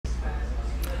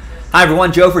Hi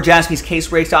everyone, Joe for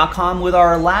JaspysCaseBreaks.com with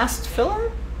our last filler,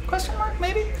 question mark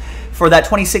maybe, for that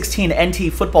 2016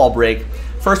 NT football break.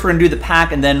 First we're going to do the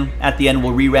pack, and then at the end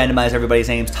we'll re-randomize everybody's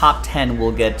names. Top 10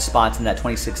 will get spots in that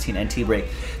 2016 NT break.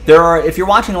 There are, if you're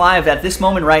watching live at this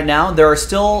moment right now, there's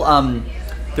still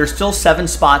 7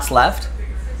 spots left,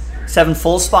 7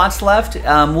 full spots left.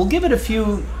 We'll give it a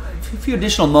few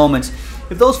additional moments.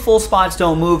 If those full spots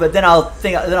don't move, then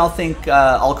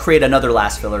I'll create another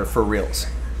last filler for reals.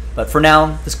 But for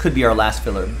now, this could be our last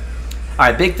filler. All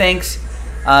right, big thanks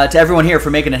to everyone here for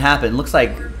making it happen. Looks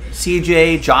like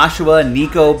CJ, Joshua,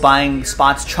 Nico buying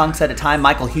spots chunks at a time.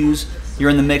 Michael Hughes, you're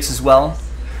in the mix as well.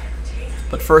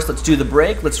 But first, let's do the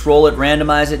break. Let's roll it,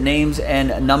 randomize it, names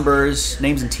and numbers,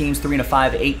 names and teams, 3 and a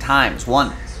 5, 8 times.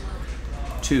 1,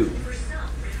 2,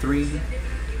 3,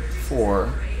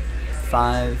 4,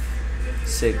 5,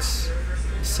 6,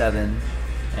 7,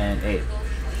 and 8.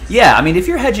 Yeah, I mean, if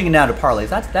you're hedging it out of parlays,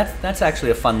 that's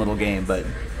actually a fun little game. But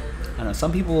I don't know,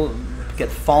 some people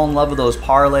fall in love with those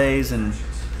parlays and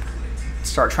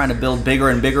start trying to build bigger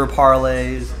and bigger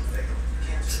parlays.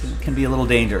 It can be a little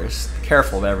dangerous.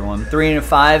 Careful, everyone. 3 and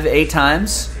 5, 8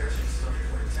 times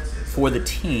for the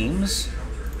teams.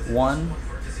 1,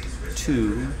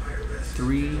 2,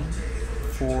 3,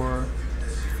 4,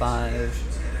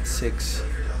 5, 6,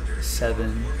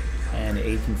 7, and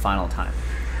 8th and final time.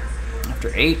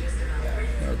 After 8,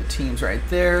 there are the teams right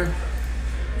there.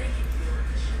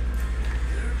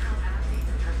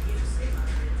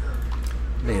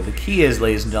 The key is,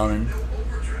 ladies and gentlemen,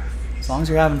 as long as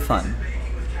you're having fun,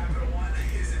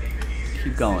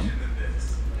 keep going.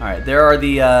 All right, there are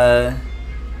the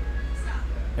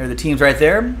teams right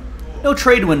there. No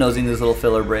trade windows in these little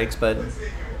filler breaks, but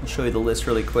I'll show you the list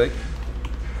really quick.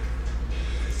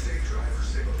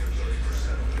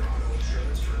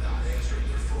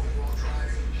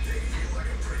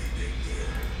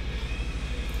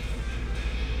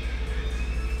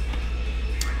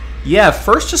 Yeah,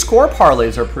 first to score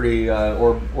parlays are pretty,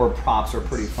 or props are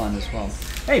pretty fun as well.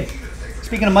 Hey,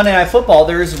 speaking of Monday Night Football,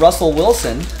 there's Russell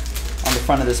Wilson on the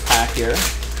front of this pack here.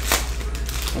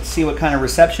 Let's see what kind of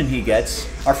reception he gets.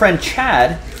 Our friend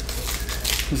Chad,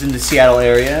 who's in the Seattle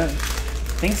area,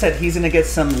 thinks that he's going to get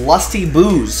some lusty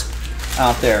booze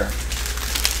out there.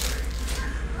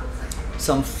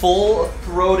 Some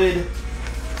full-throated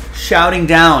shouting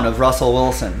down of Russell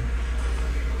Wilson.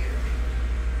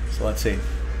 So let's see.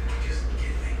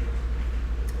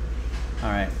 All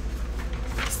right,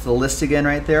 it's the list again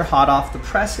right there, hot off the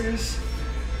presses.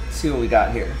 Let's see what we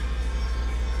got here.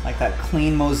 Like that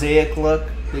clean Mosaic look,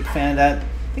 big fan of that.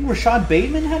 I think Rashad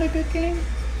Bateman had a good game.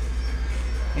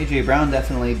 A.J. Brown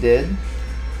definitely did.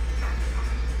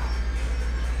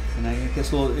 And I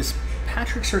guess is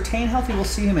Patrick Surtain healthy? We'll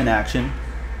see him in action.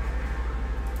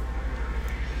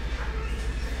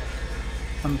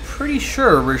 I'm pretty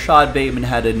sure Rashad Bateman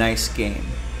had a nice game.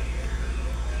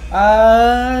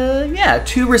 Yeah,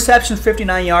 2 receptions,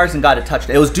 59 yards, and got a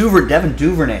touchdown. It was Devin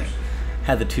Duvernay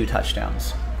had the 2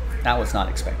 touchdowns. That was not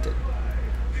expected.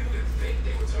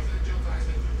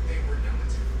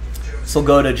 So we'll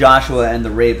go to Joshua and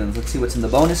the Ravens. Let's see what's in the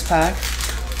bonus pack.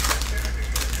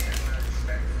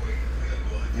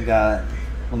 We got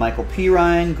Michael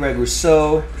Pirine, Greg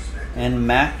Rousseau, and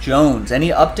Mac Jones. Any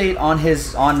update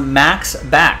on Mac's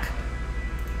back?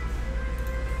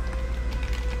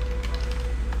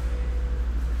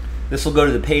 This will go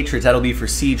to the Patriots. That'll be for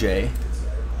CJ.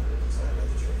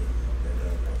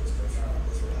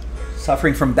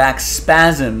 Suffering from back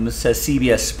spasms, says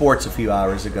CBS Sports a few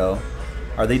hours ago.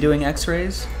 Are they doing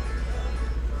x-rays?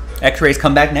 X-rays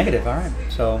come back negative. All right.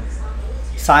 So,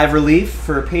 sigh of relief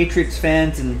for Patriots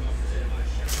fans and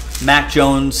Mac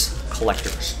Jones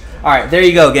collectors. All right, there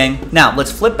you go, gang. Now,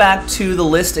 let's flip back to the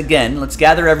list again. Let's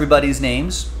gather everybody's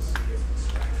names.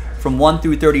 From 1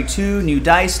 through 32, new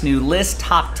dice, new list.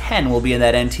 Top 10 will be in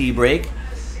that NT break.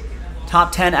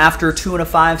 Top 10 after 2 and a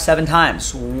 5, 7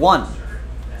 times. 1,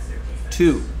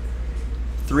 2,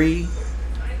 3,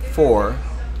 4,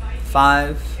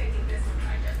 5,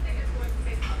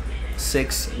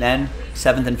 6, and then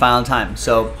 7th and final time.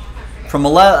 So from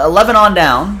 11 on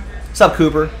down. What's up,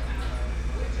 Cooper?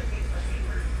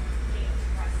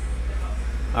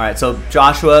 All right, so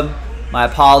Joshua, my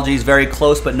apologies. Very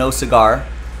close, but no cigar.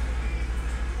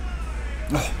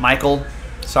 Oh, Michael,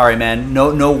 sorry, man.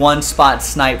 No one spot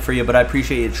snipe for you, but I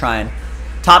appreciate you trying.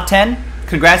 Top 10,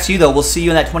 congrats to you, though. We'll see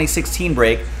you in that 2016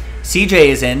 break. CJ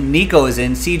is in. Nico is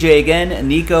in. CJ again.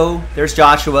 Nico. There's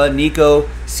Joshua. Nico,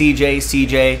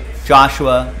 CJ,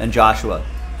 Joshua, and Joshua.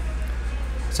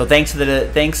 So thanks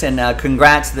and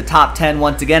congrats to the top 10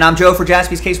 once again. I'm Joe for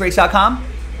JaspysCaseBreaks.com.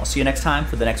 I'll see you next time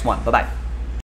for the next one. Bye-bye.